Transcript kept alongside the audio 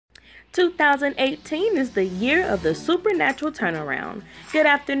2018 is the year of the supernatural turnaround. Good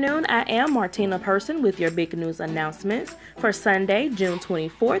afternoon, I am Martina Person with your big news announcements for Sunday, June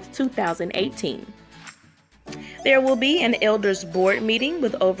 24th, 2018. There will be an Elders Board meeting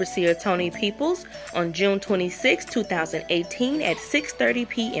with Overseer Tony Peoples on June 26, 2018 at 6:30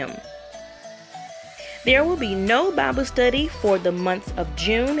 p.m. There will be no Bible study for the months of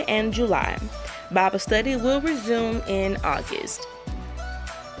June and July. Bible study will resume in August.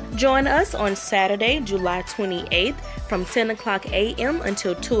 Join us on Saturday, July 28th from 10 o'clock a.m.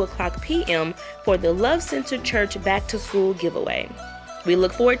 until 2 o'clock p.m. for the Love Center Church Back to School giveaway. We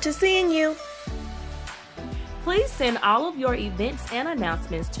look forward to seeing you. Please send all of your events and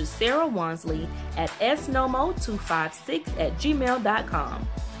announcements to Sarah Wansley at snomo256@gmail.com.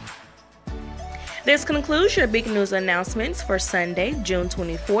 This concludes your big news announcements for Sunday, June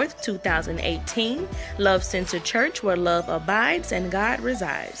 24th, 2018. Love Center Church, where love abides and God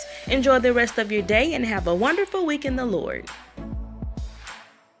resides. Enjoy the rest of your day and have a wonderful week in the Lord.